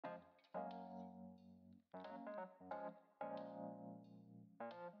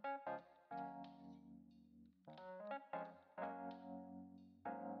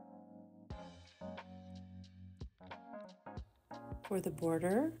For the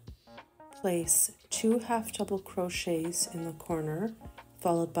border, place 2 half double crochets in the corner,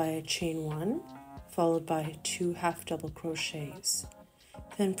 followed by a chain 1, followed by 2 half double crochets.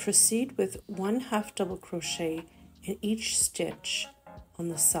 Then proceed with 1 half double crochet in each stitch on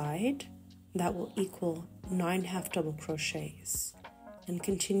the side. That will equal 9 half double crochets, and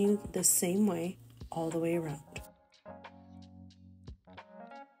continue the same way all the way around.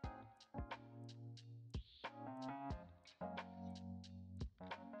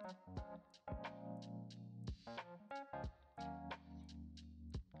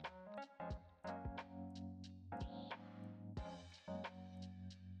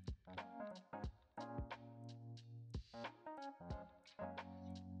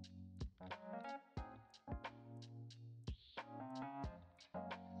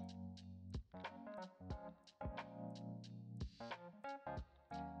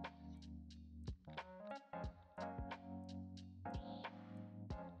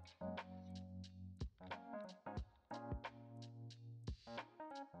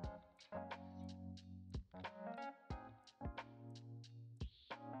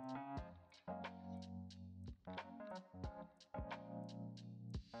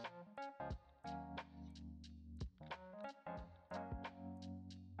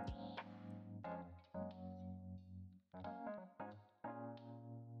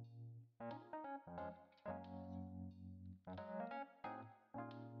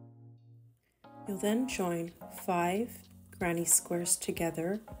 You'll then join 5 granny squares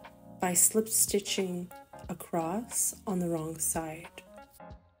together by slip stitching across on the wrong side.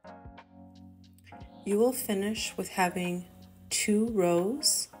 You will finish with having 2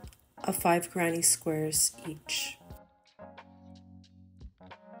 rows of 5 granny squares each.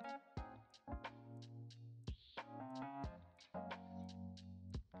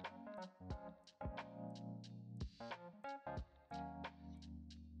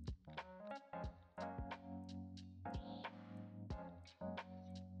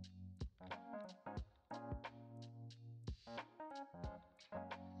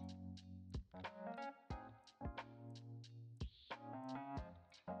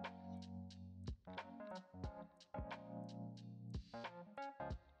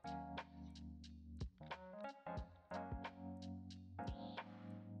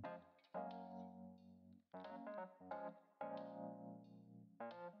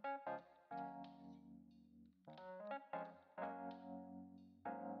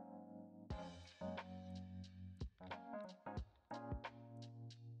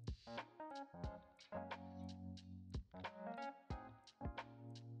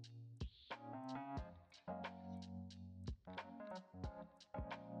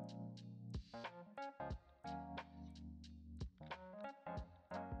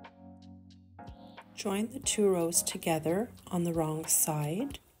 Join the 2 rows together on the wrong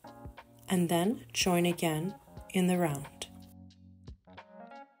side, and then join again in the round.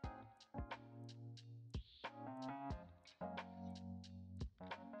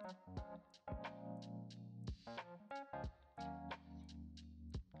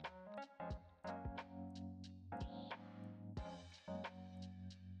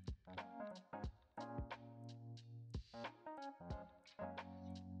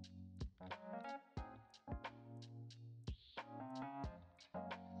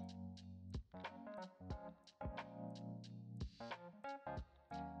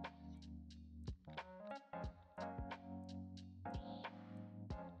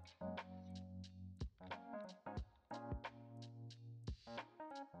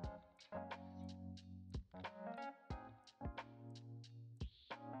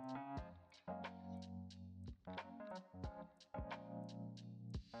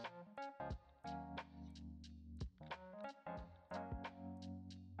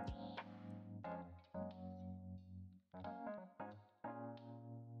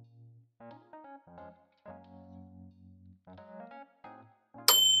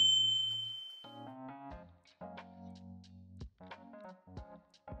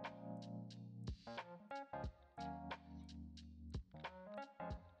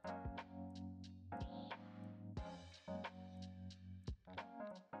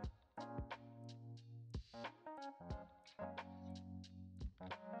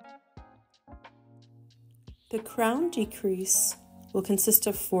 The crown decrease will consist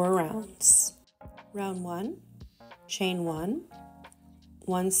of 4 rounds. Round 1, chain 1,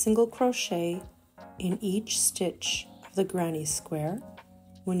 1 single crochet in each stitch of the granny square.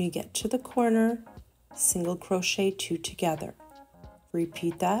 When you get to the corner, single crochet 2 together.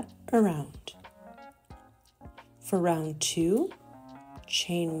 Repeat that around. For round 2,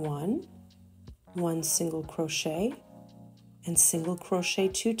 chain 1, 1 single crochet, and single crochet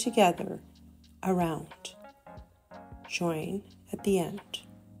 2 together around. Join at the end.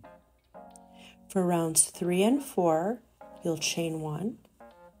 For rounds 3 and 4, you'll chain 1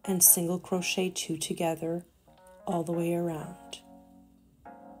 and single crochet 2 together all the way around.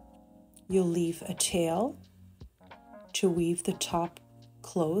 You'll leave a tail to weave the top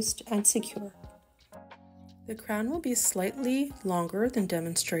closed and secure. The crown will be slightly longer than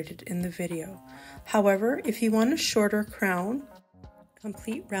demonstrated in the video. However, if you want a shorter crown,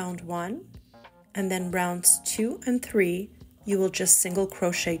 complete round 1 and then rounds 2 and 3, you will just single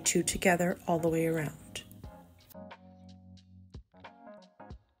crochet 2 together all the way around.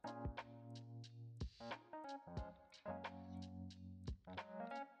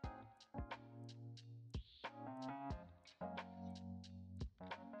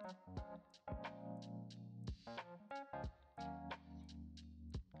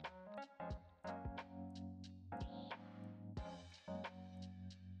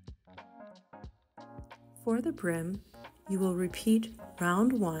 For the brim, you will repeat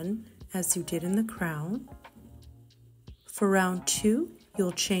round 1 as you did in the crown. For round 2,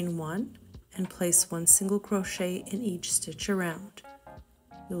 you'll chain 1 and place 1 single crochet in each stitch around.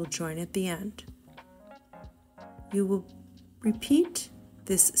 You will join at the end. You will repeat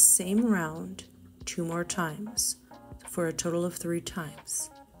this same round 2 more times for a total of 3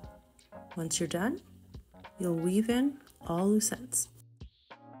 times. Once you're done, you'll weave in all loose ends.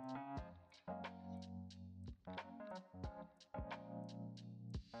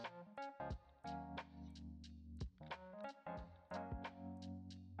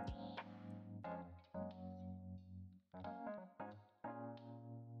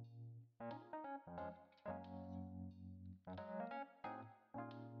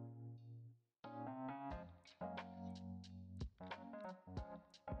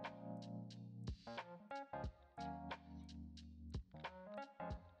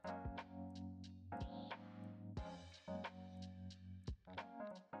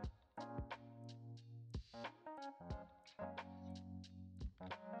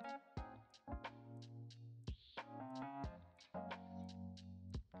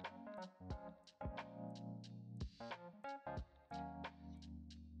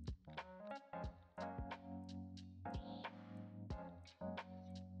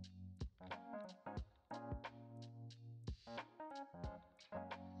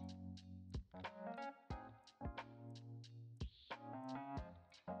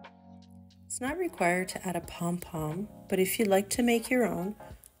 It's not required to add a pom-pom, but if you'd like to make your own,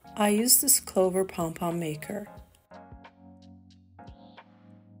 I use this clover pom-pom maker.